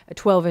long,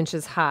 12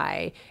 inches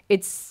high.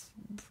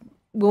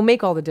 Will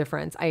make all the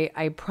difference.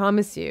 I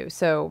promise you.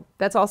 So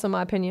that's also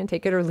my opinion.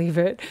 Take it or leave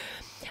it.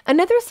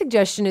 Another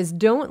suggestion is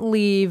don't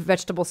leave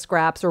vegetable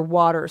scraps or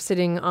water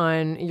sitting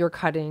on your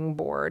cutting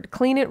board.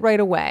 Clean it right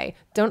away.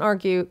 Don't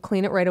argue.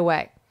 Clean it right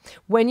away.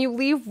 When you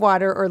leave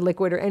water or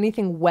liquid or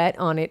anything wet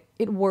on it,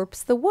 it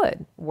warps the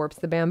wood, warps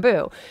the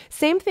bamboo.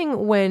 Same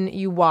thing when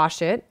you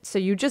wash it. So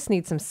you just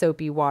need some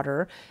soapy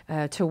water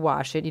to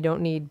wash it. You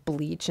don't need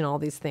bleach and all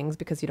these things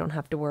because you don't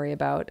have to worry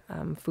about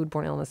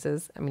foodborne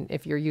illnesses. I mean,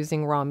 if you're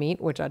using raw meat,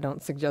 which I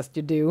don't suggest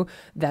you do,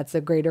 that's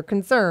a greater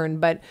concern.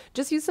 But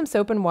just use some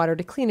soap and water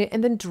to clean it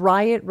and then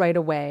dry it right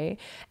away.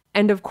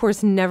 And of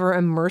course, never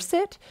immerse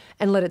it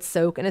and let it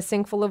soak in a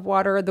sink full of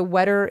water. The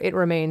wetter it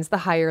remains, the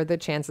higher the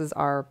chances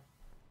are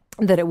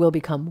that it will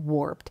become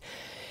warped.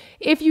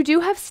 If you do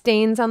have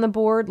stains on the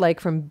board, like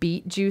from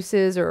beet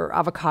juices or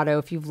avocado,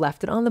 if you've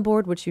left it on the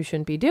board, which you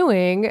shouldn't be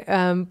doing,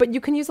 but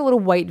you can use a little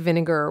white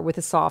vinegar with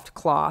a soft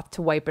cloth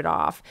to wipe it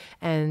off,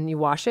 and you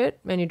wash it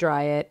and you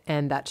dry it,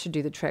 and that should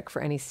do the trick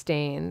for any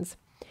stains.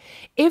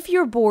 If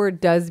your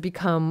board does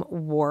become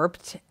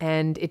warped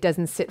and it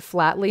doesn't sit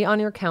flatly on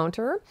your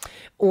counter,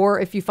 or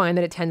if you find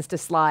that it tends to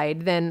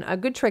slide, then a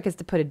good trick is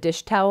to put a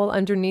dish towel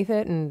underneath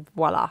it, and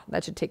voila,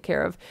 that should take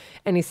care of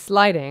any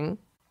sliding.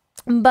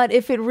 But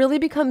if it really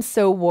becomes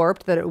so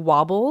warped that it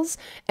wobbles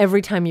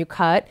every time you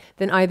cut,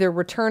 then either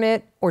return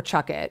it or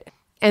chuck it.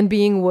 And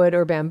being wood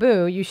or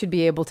bamboo, you should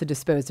be able to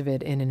dispose of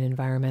it in an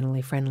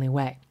environmentally friendly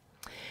way.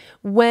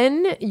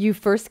 When you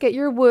first get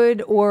your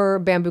wood or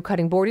bamboo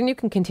cutting board, and you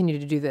can continue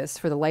to do this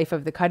for the life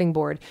of the cutting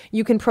board,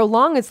 you can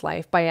prolong its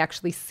life by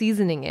actually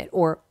seasoning it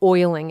or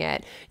oiling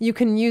it. You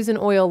can use an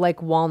oil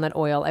like walnut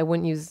oil. I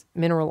wouldn't use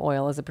mineral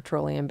oil as a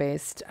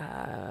petroleum-based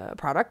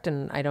product,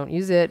 and I don't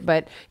use it,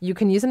 but you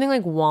can use something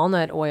like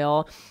walnut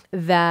oil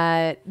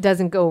that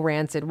doesn't go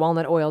rancid.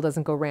 Walnut oil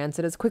doesn't go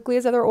rancid as quickly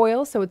as other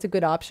oils, so it's a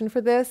good option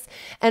for this.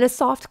 And a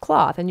soft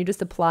cloth, and you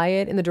just apply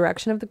it in the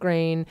direction of the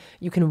grain.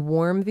 You can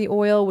warm the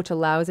oil, which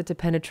allows it to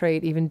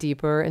penetrate even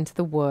deeper into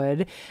the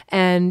wood.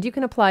 And you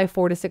can apply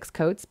 4 to 6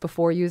 coats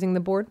before using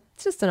the board.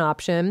 It's just an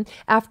option.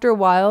 After a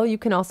while, you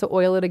can also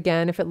oil it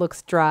again if it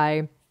looks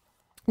dry.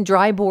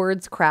 Dry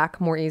boards crack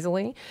more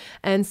easily.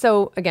 And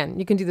so again,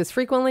 you can do this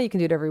frequently. You can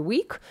do it every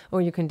week,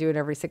 or you can do it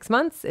every 6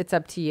 months. It's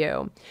up to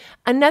you.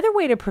 Another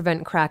way to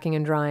prevent cracking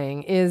and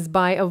drying is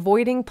by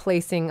avoiding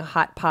placing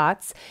hot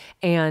pots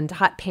and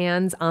hot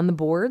pans on the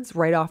boards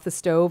right off the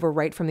stove or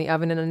right from the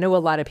oven. And I know a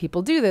lot of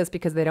people do this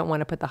because they don't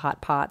want to put the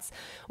hot pots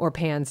or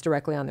pans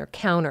directly on their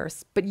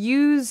counters, but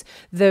use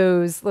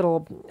those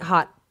little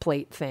hot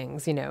plate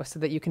things, so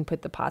that you can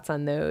put the pots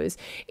on those.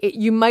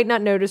 You might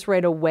not notice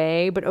right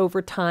away, but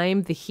over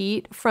time, the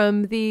heat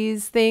from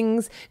these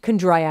things can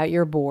dry out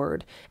your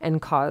board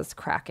and cause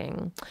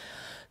cracking.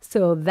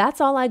 So that's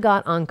all I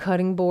got on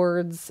cutting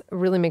boards.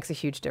 Really makes a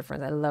huge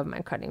difference. I love my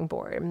cutting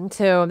board.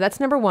 So that's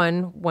number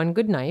one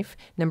good knife.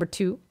 Number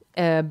two,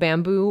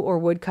 bamboo or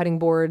wood cutting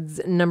boards.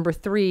 Number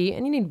three,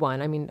 and you need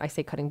one. I mean, I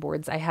say cutting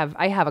boards. I have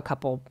a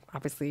couple,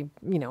 obviously,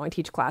 I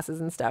teach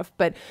classes and stuff,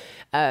 but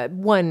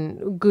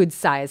one good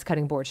size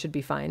cutting board should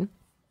be fine.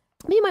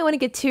 But you might want to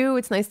get two.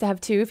 It's nice to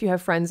have two if you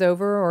have friends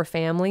over or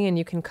family and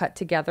you can cut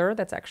together.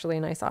 That's actually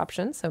a nice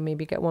option. So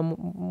maybe get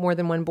more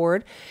than one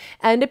board.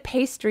 And a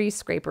pastry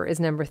scraper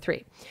is number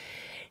three.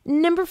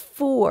 Number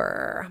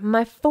four,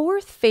 my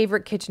fourth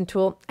favorite kitchen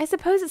tool. I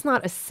suppose it's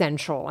not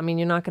essential. I mean,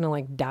 you're not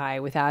going to die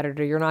without it,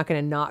 or you're not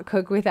going to not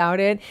cook without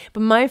it.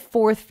 But my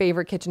fourth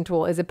favorite kitchen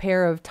tool is a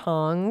pair of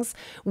tongs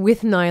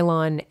with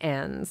nylon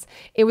ends.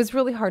 It was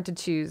really hard to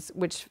choose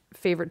which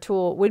favorite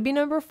tool would be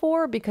number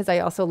four because I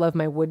also love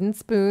my wooden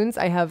spoons.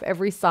 I have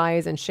every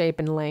size and shape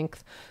and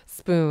length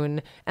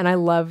spoon, and I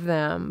love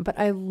them. But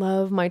I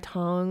love my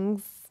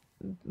tongs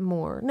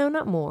more. No,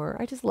 not more.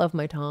 I just love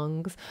my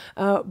tongs.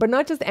 But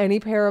not just any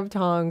pair of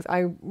tongs.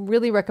 I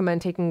really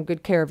recommend taking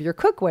good care of your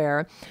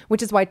cookware,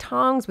 which is why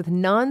tongs with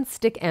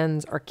non-stick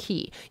ends are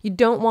key. You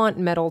don't want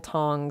metal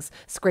tongs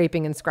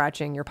scraping and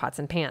scratching your pots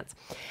and pans.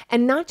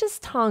 And not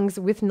just tongs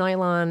with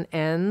nylon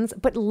ends,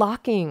 but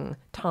locking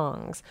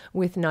tongs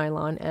with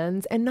nylon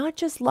ends. And not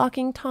just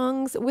locking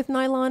tongs with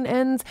nylon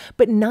ends,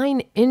 but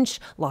 9-inch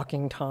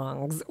locking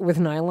tongs with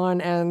nylon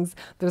ends.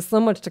 There's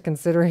so much to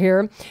consider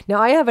here. Now,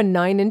 I have a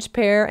 9-inch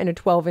pair and a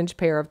 12-inch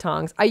pair of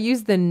tongs. I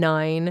use the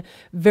 9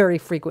 very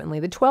frequently.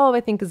 The 12 I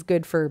think is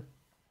good for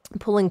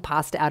pulling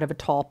pasta out of a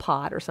tall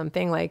pot or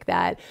something like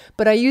that.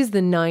 But I use the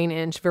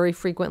 9-inch very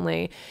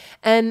frequently.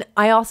 And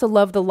I also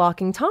love the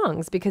locking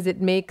tongs because it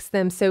makes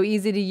them so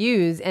easy to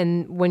use.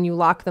 And when you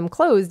lock them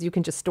closed, you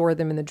can just store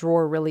them in the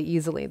drawer really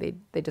easily.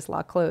 They just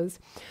lock closed.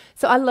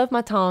 So I love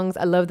my tongs.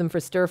 I love them for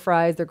stir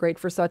fries. They're great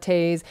for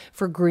sautés,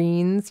 for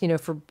greens,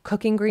 for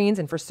cooking greens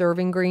and for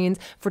serving greens,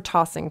 for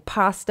tossing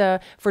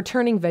pasta, for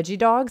turning veggie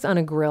dogs on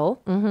a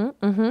grill,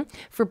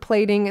 for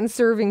plating and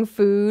serving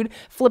food,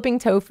 flipping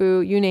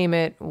tofu, you name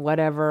it,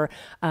 whatever.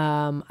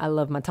 I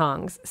love my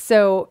tongs.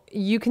 So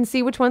you can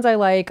see which ones I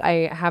like.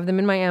 I have them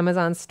in my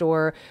Amazon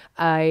store.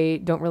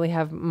 I don't really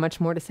have much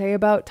more to say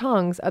about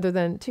tongs other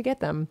than to get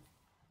them.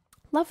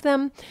 Love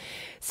them.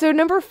 So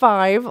number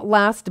 5,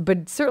 last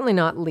but certainly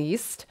not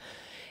least,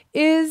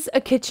 is a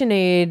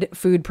KitchenAid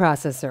food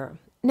processor.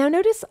 Now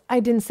notice I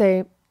didn't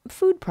say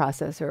food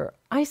processor.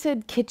 I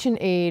said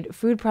KitchenAid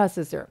food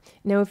processor.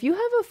 Now if you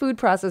have a food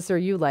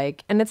processor you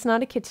like and it's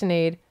not a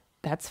KitchenAid,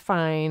 that's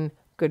fine.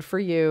 Good for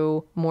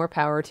you. More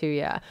power to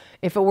you.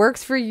 If it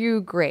works for you,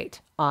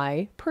 great.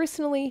 I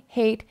personally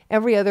hate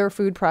every other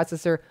food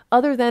processor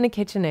other than a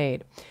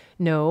KitchenAid.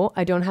 No,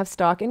 I don't have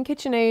stock in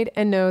KitchenAid,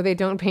 and no, they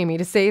don't pay me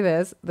to say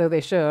this, though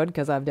they should,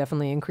 because I've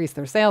definitely increased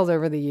their sales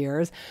over the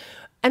years.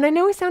 And I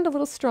know I sound a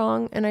little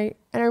strong, and I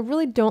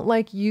really don't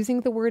like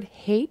using the word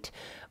hate,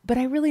 but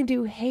I really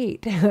do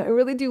hate. I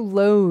really do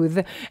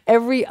loathe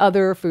every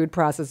other food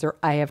processor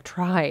I have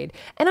tried.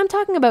 And I'm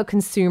talking about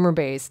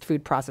consumer-based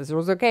food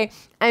processors, okay?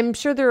 I'm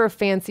sure there are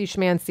fancy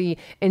schmancy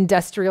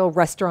industrial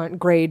restaurant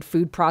grade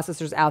food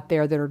processors out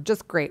there that are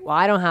just great. Well,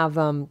 I don't have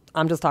them.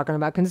 I'm just talking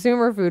about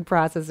consumer food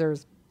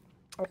processors.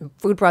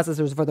 Food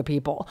processors for the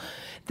people.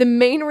 The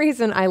main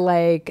reason I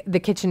like the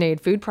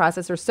KitchenAid food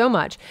processor so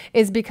much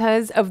is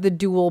because of the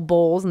dual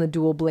bowls and the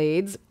dual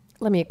blades.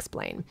 Let me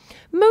explain.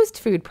 Most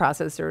food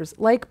processors,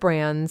 like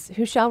brands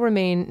who shall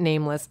remain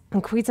nameless,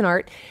 and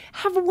Cuisinart,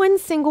 have one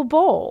single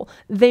bowl.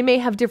 They may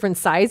have different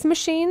size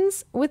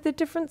machines with the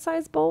different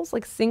size bowls,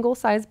 like single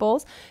size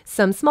bowls,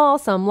 some small,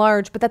 some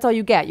large, but that's all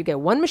you get. You get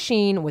one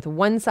machine with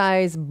one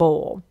size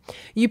bowl.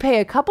 You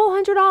pay a couple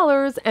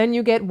 $100 and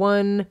you get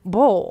one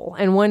bowl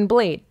and one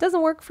blade.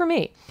 Doesn't work for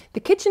me. The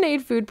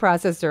KitchenAid food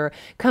processor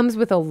comes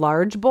with a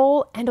large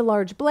bowl and a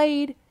large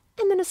blade,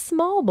 and then a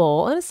small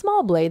bowl and a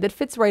small blade that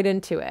fits right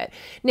into it.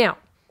 Now,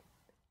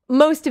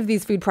 most of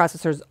these food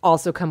processors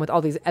also come with all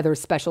these other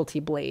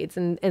specialty blades,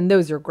 and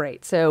those are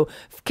great. So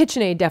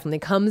KitchenAid definitely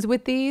comes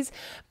with these.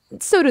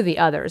 So do the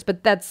others,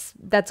 but that's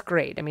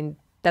great. I mean,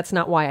 that's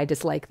not why I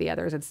dislike the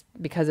others. It's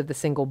because of the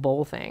single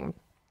bowl thing.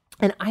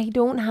 And I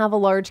don't have a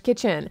large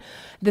kitchen.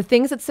 The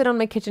things that sit on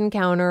my kitchen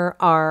counter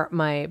are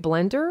my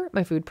blender,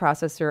 my food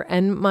processor,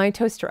 and my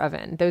toaster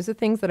oven. Those are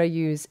things that I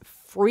use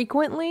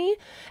frequently,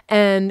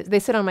 and they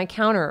sit on my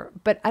counter,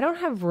 but I don't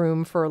have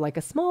room for like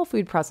a small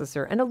food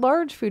processor and a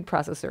large food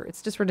processor.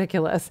 It's just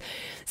ridiculous.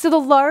 So the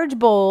large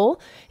bowl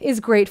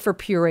is great for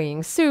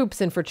pureeing soups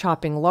and for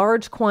chopping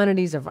large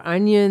quantities of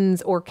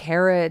onions or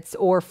carrots,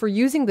 or for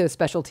using those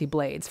specialty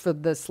blades for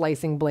the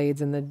slicing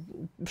blades and the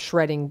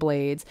shredding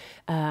blades.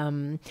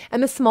 And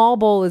the small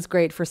bowl is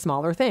great for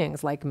smaller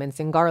things like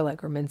mincing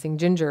garlic or mincing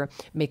ginger,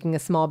 making a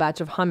small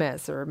batch of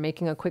hummus or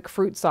making a quick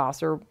fruit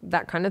sauce or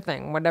that kind of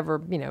thing, whatever,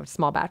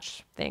 small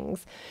batch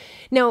things.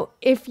 Now,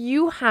 if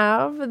you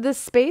have the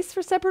space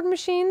for separate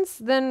machines,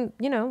 then,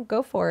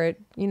 go for it.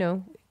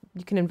 You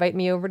can invite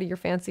me over to your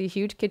fancy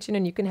huge kitchen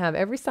and you can have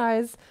every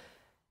size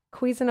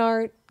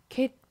Cuisinart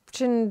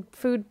kitchen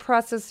food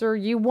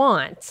processor you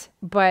want,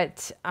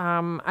 but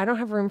I don't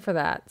have room for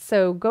that.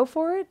 So go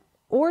for it,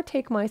 or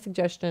take my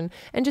suggestion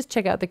and just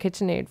check out the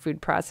KitchenAid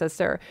food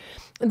processor.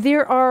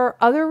 There are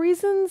other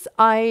reasons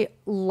I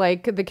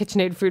like the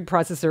KitchenAid food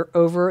processor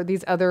over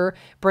these other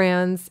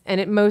brands,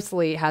 and it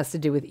mostly has to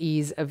do with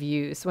ease of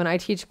use. When I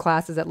teach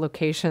classes at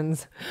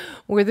locations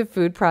where the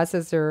food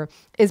processor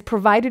is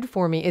provided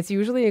for me, it's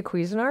usually a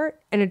Cuisinart,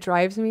 and it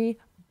drives me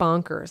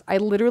bonkers. I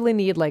literally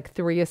need like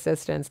 3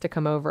 assistants to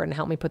come over and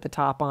help me put the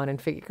top on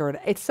and figure it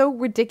out. It's so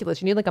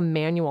ridiculous. You need like a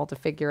manual to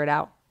figure it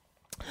out.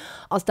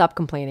 I'll stop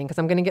complaining because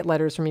I'm going to get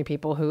letters from you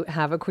people who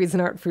have a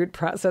Cuisinart food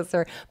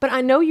processor. But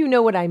I know you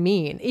know what I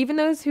mean. Even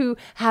those who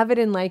have it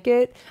and like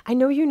it, I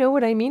know you know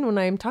what I mean when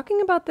I'm talking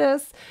about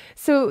this.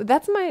 So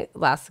that's my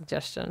last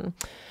suggestion.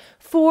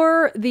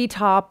 For the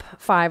top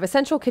 5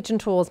 essential kitchen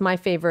tools, my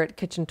favorite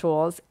kitchen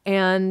tools.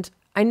 And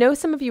I know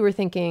some of you are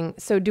thinking,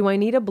 so do I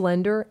need a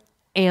blender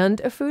and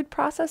a food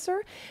processor?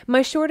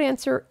 My short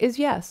answer is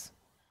yes.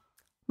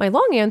 My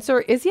long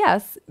answer is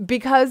yes,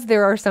 because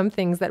there are some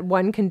things that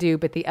one can do,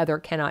 but the other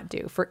cannot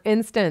do. For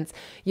instance,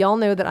 y'all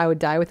know that I would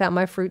die without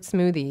my fruit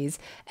smoothies,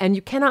 and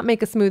you cannot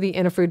make a smoothie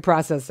in a food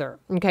processor.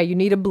 Okay, you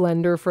need a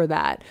blender for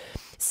that.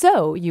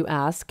 So you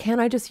ask, can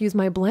I just use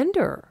my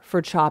blender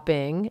for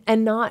chopping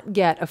and not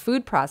get a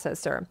food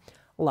processor?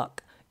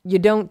 Look, you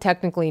don't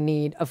technically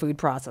need a food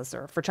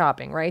processor for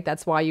chopping, right?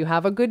 That's why you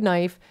have a good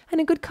knife and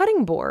a good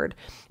cutting board.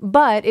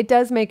 But it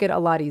does make it a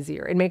lot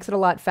easier. It makes it a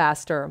lot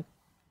faster.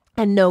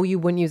 And no, you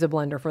wouldn't use a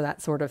blender for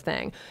that sort of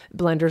thing.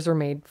 Blenders are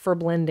made for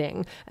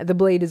blending. The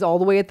blade is all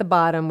the way at the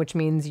bottom, which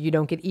means you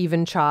don't get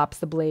even chops.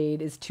 The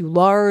blade is too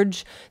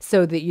large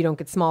so that you don't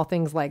get small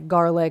things like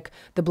garlic.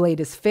 The blade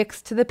is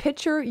fixed to the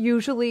pitcher,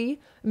 usually,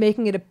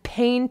 making it a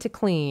pain to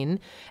clean.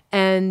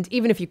 And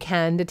even if you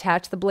can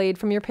detach the blade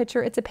from your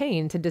pitcher, it's a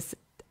pain to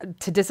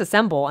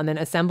disassemble and then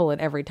assemble it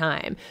every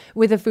time.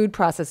 With a food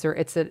processor,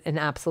 it's an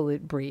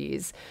absolute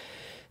breeze.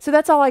 So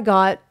that's all I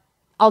got.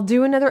 I'll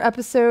do another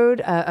episode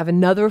of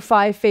another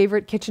 5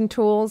 favorite kitchen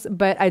tools,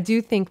 but I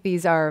do think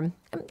these are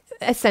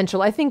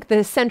essential. I think the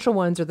essential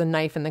ones are the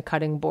knife and the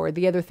cutting board.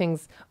 The other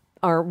things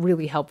are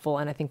really helpful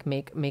and I think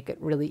make it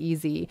really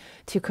easy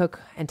to cook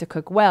and to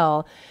cook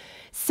well.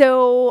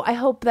 So I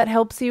hope that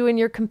helps you in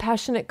your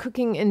compassionate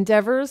cooking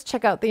endeavors.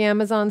 Check out the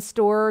Amazon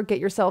store, get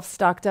yourself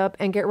stocked up,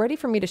 and get ready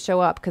for me to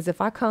show up, because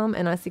if I come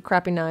and I see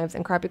crappy knives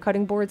and crappy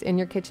cutting boards in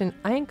your kitchen,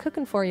 I ain't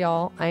cooking for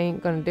y'all. I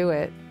ain't going to do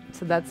it.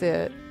 So that's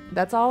it.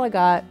 That's all I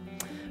got.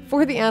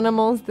 For the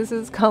animals, this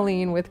is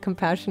Colleen with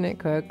Compassionate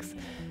Cooks.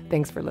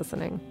 Thanks for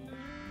listening.